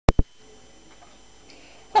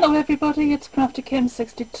everybody, it's Crafty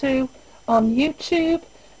Kim62 on YouTube,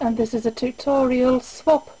 and this is a tutorial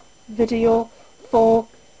swap video for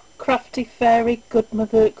Crafty Fairy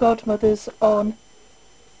Godmothers on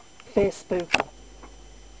Facebook.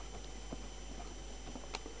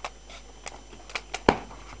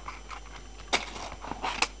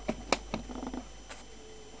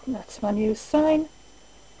 That's my new sign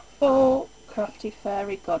for Crafty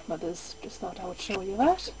Fairy Godmothers. Just thought I would show you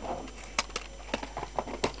that.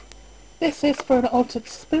 This is for an altered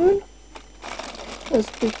spoon. There's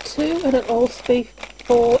the two, and it'll also be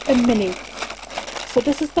for a mini. So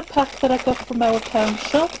this is the pack that I got from our pound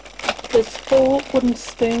shop. There's 4 wooden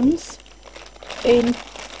spoons in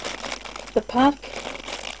the pack.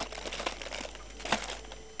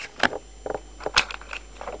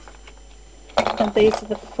 And these are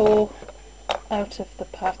the 4 out of the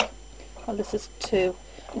pack. Well, this is 2.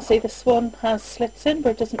 You see this one has slits in,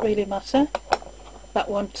 but it doesn't really matter. That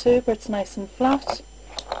one too, but it's nice and flat.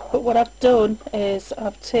 But what I've done is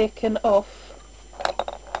I've taken off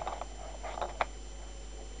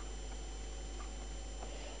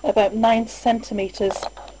about 9 centimetres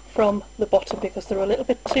from the bottom because they're a little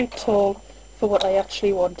bit too tall for what I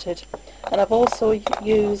actually wanted. And I've also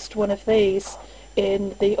used one of these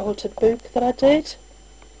in the altered book that I did,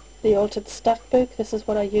 the altered stack book. This is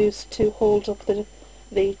what I used to hold up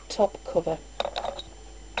the top cover.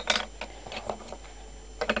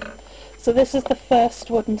 So this is the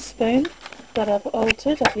first wooden spoon that I've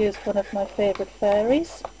altered. I've used one of my favourite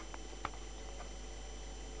fairies.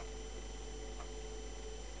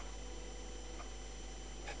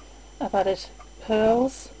 I've added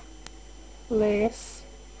pearls, lace,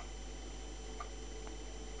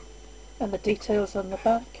 and the details on the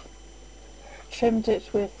back. Trimmed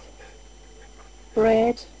it with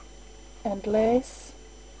braid and lace.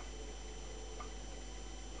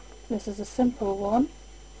 This is a simple one.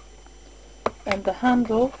 And the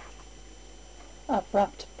handle, I've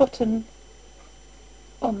wrapped a button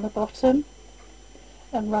on the bottom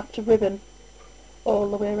and wrapped a ribbon all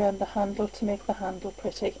the way around the handle to make the handle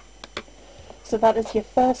pretty. So that is your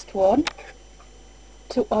first one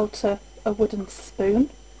to alter a wooden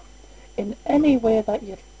spoon in any way that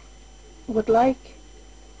you would like,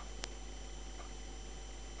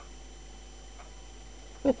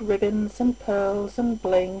 with ribbons and pearls and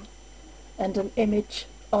bling and an image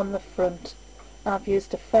on the front. I've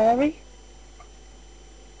used a fairy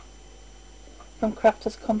from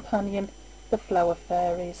Crafter's Companion, the Flower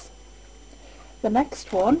Fairies. The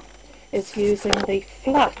next one is using the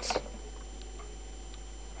flat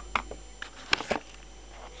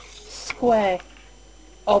square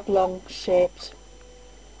oblong shaped,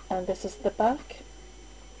 and this is the back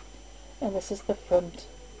and this is the front.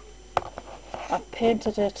 I've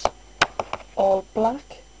painted it all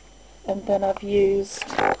black, and then I've used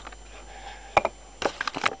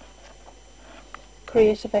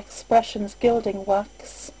Creative Expressions gilding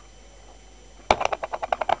wax,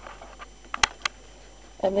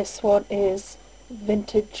 and this one is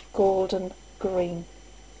vintage golden green.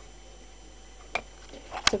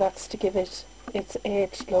 So that's to give it its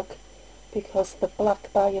aged look, because the black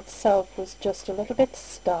by itself was just a little bit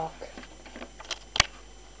stark.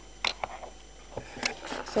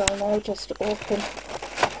 So I'll now just open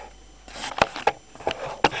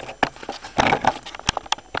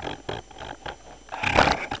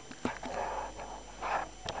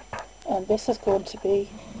and this is going to be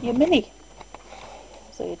your mini.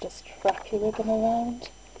 So you just wrap your ribbon around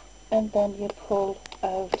and then you pull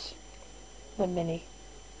out the mini.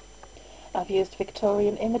 I've used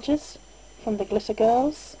Victorian images from the Glitter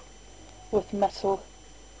Girls with metal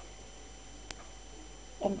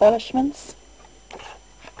embellishments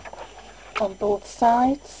on both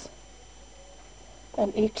sides,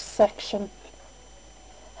 and each section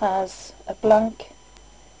has a blank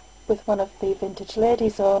with one of the vintage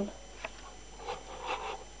ladies on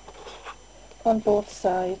both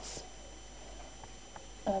sides,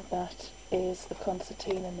 and that is the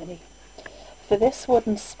concertina mini. For this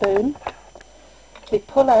wooden spoon, the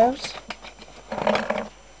pull out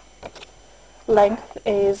length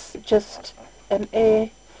is just an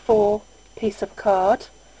A4 piece of card,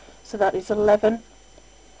 so that is 11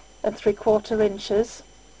 3/4 inches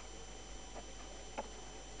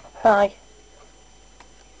by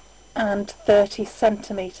 30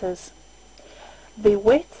 centimetres. The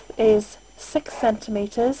width is 6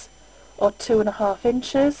 centimetres or 2.5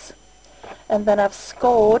 inches, and then I've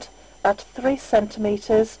scored at 3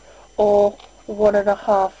 centimetres or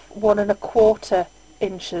 1.25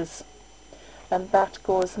 inches, and that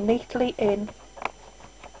goes neatly in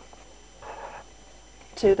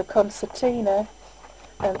to the concertina,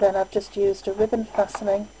 and then I've just used a ribbon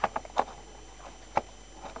fastening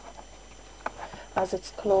as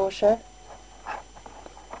its closure.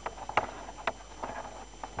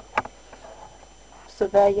 So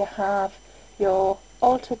there you have your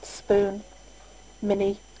altered spoon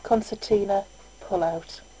mini concertina pull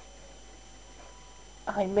out.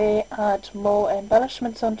 I may add more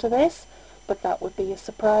embellishments onto this, but that would be a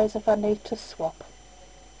surprise if I need to swap.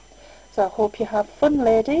 So I hope you have fun,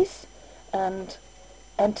 ladies, and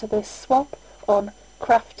enter this swap on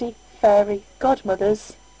Crafty Fairy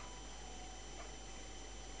Godmothers.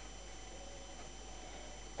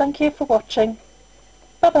 Thank you for watching.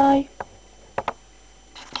 Bye bye.